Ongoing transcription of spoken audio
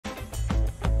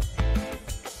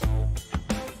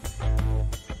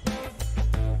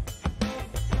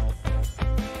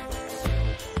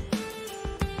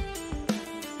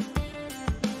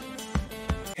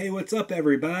what's up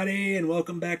everybody, and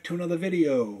welcome back to another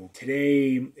video.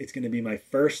 Today it's going to be my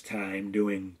first time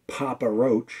doing Papa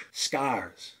Roach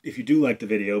scars. If you do like the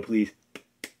video, please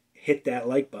hit that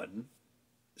like button.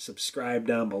 Subscribe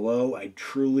down below. I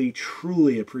truly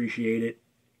appreciate it.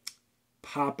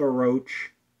 Papa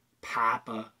Roach,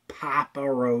 Papa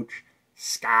Roach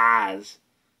scars.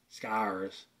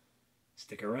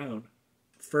 Stick around.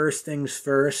 First things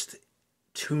first,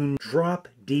 drop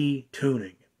D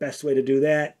tuning. Best way to do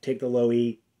that, take the low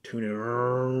E, tune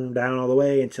it down all the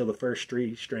way until the first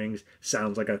three strings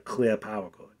sounds like a clear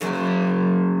power chord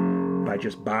by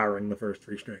just barring the first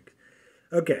three strings.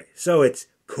 Okay, so it's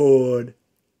chord,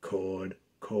 chord,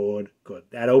 chord, chord.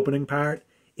 That opening part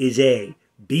is A,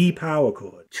 B power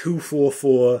chord,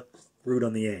 2-4-4, root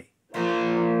on the A.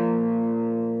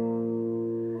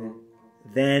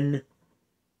 Then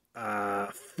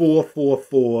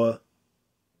 4-4-4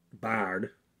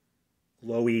 barred,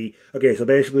 low E. Okay, so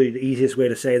basically the easiest way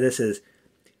to say this is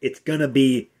it's going to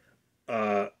be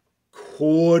a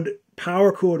chord,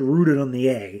 power chord rooted on the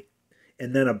A,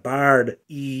 and then a barred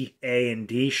E, A, and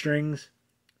D strings,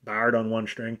 barred on one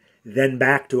string, then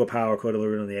back to a power chord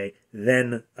rooted on the A,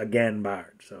 then again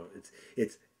barred. So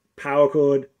it's power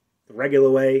chord the regular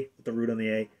way with the root on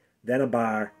the A, then a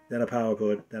bar, then a power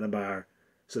chord, then a bar.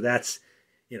 So that's,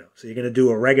 so you're going to do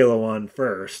a regular one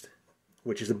first,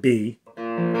 which is a B,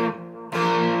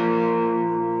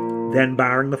 then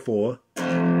barring the 4,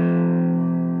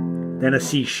 then a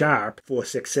C sharp,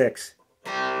 4-6-6,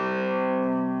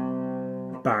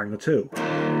 barring the 2,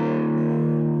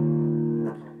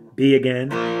 B again,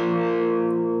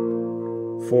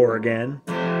 4 again,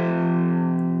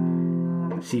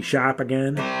 C sharp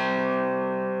again,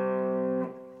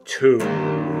 2, 4,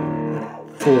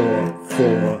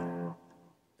 4.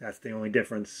 That's the only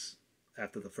difference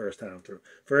after the first time through.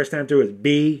 First time through is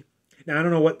B. Now I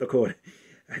don't know what the chord.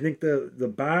 I think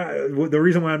the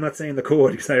reason why I'm not saying the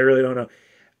chord, because I really don't know.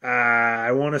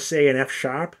 I want to say an F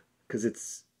sharp, because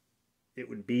it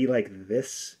would be like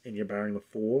this, and you're barring the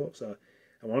 4. So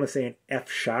I want to say an F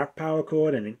sharp power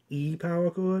chord and an E power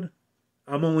chord.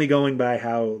 I'm only going by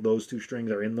how those two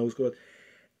strings are in those chords.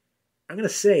 I'm going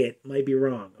to say it, might be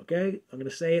wrong, okay? I'm going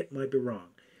to say it, might be wrong.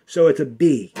 So it's a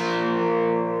B,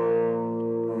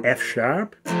 F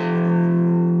sharp,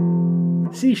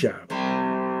 C sharp,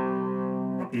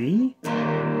 E,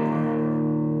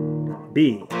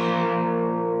 B,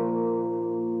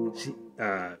 C,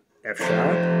 F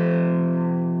sharp,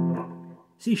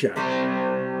 C sharp,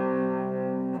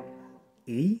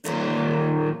 E,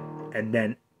 and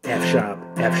then F sharp,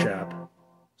 F sharp.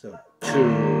 So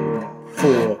 2,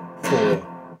 4,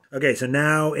 4. Okay, so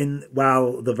now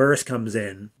while the verse comes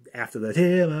in, after the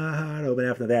 "Tear my heart open,"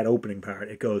 after that opening part,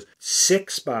 it goes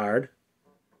 6 barred,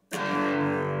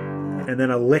 and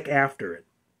then a lick after it.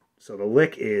 So the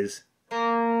lick is,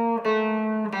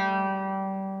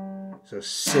 so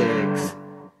 6,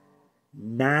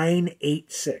 9,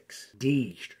 8, 6,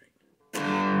 D string.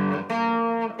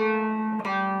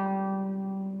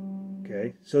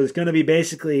 Okay, so it's going to be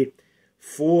basically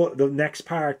for the next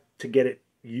part to get it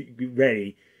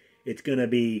ready. It's going to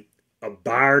be a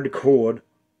barred chord,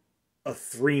 a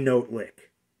 3-note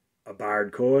lick. A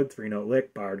barred chord, 3-note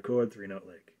lick, barred chord, 3-note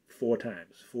lick. 4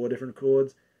 times. 4 different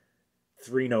chords,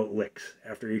 3-note licks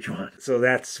after each one. So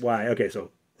that's why. Okay,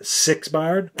 so 6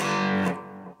 barred,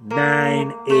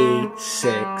 9, 8,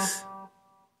 6,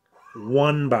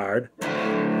 1 barred,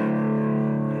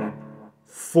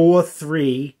 4,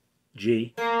 3,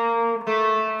 G,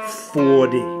 4,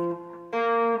 D.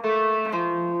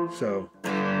 So,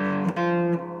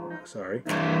 sorry.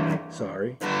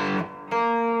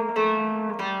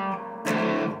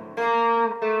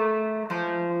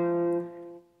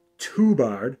 2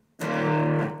 barred,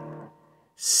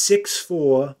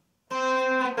 6-4,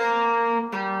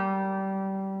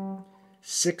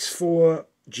 6-4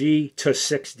 G to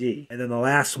 6D. And then the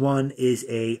last one is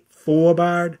a 4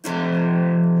 barred,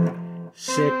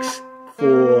 6,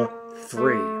 4,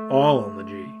 3, all on the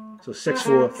G. So 6,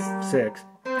 4, 6,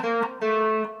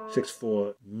 6,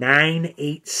 4, 9,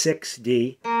 8, 6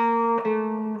 D,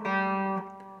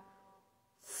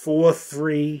 4,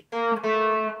 3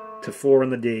 to 4 on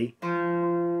the D,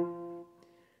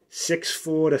 6,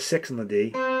 4 to 6 on the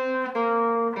D,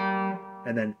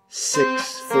 and then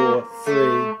 6, 4,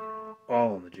 3,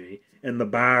 all on the G. And the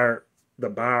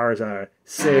bars are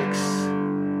 6,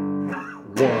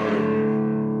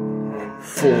 1,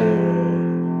 4,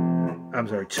 I'm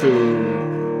sorry,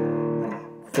 2,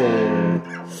 4,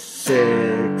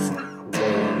 6,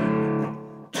 1,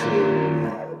 2,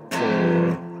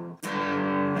 4.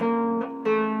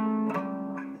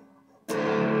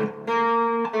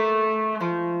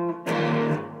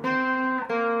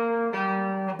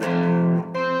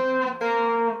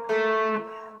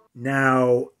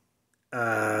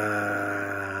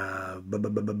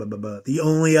 The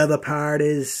only other part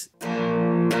is...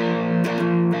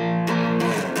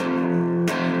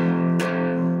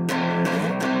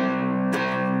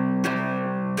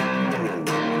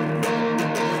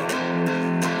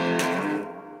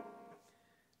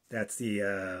 That's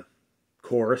the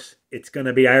chorus. It's going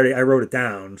to be, I wrote it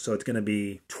down, so it's going to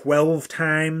be 12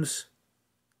 times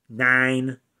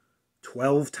 9,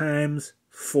 12 times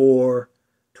 4,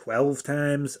 12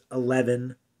 times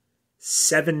 11,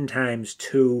 7 times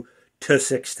 2 to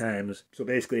 6 times. So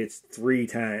basically it's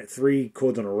 3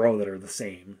 chords in a row that are the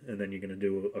same, and then you're going to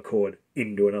do a chord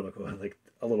into another chord, like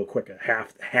a little quicker,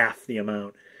 half the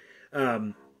amount.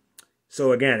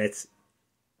 So again, it's...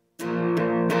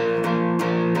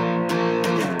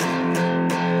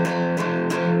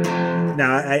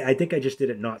 Now, I think I just did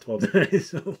it not 12 times,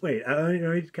 so wait,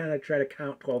 I just kind of try to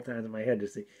count 12 times in my head to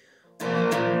see.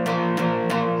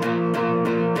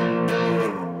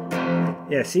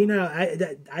 Yeah, see now,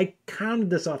 I counted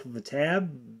this off of a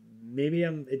tab. Maybe I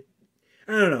don't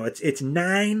know, it's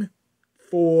 9,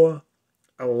 4,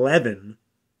 11,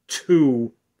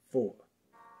 2, 4.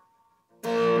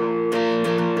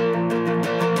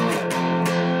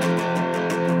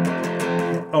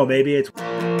 Oh, maybe it's...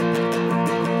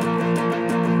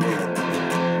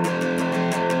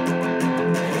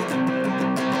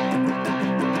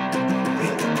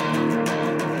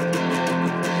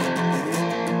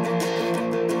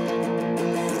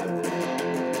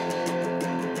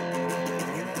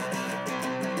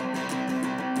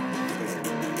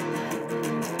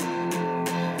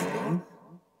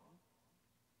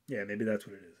 Yeah, maybe that's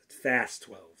what it is. It's fast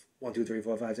 12. 1, 2, 3,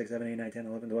 4, 5, 6, 7, 8, 9, 10,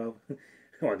 11, 12.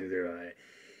 1, 2, 3, 4, 5.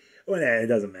 Well, yeah, it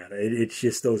doesn't matter. It's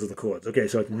just those are the chords. Okay,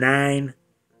 so it's 9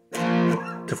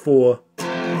 to 4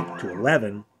 to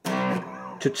 11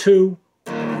 to 2,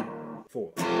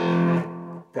 4.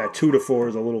 That 2 to 4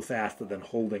 is a little faster than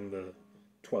holding the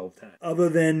 12 times. Other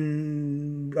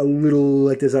than a little,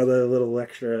 like this other little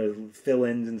extra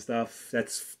fill-ins and stuff,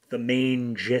 that's the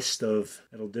main gist of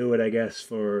It'll Do It, I guess,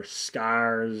 for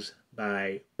Scars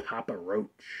by Papa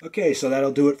Roach. Okay, so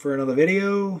that'll do it for another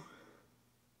video.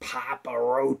 Papa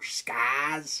Roach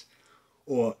Scars,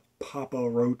 or Papa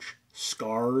Roach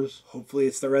Scars. Hopefully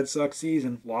it's the Red Sox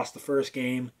season. Lost the first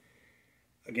game.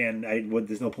 Again,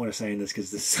 there's no point of saying this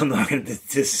because this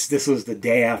was the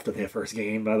day after their first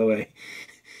game, by the way.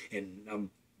 And I'm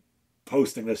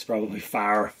posting this probably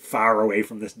far away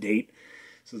from this date.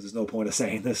 So there's no point of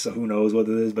saying this, so who knows what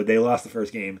it is. But they lost the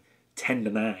first game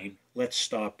 10-9. Let's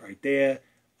stop right there.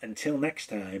 Until next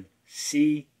time,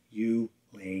 see you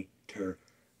later.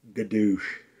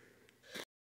 Gadoosh.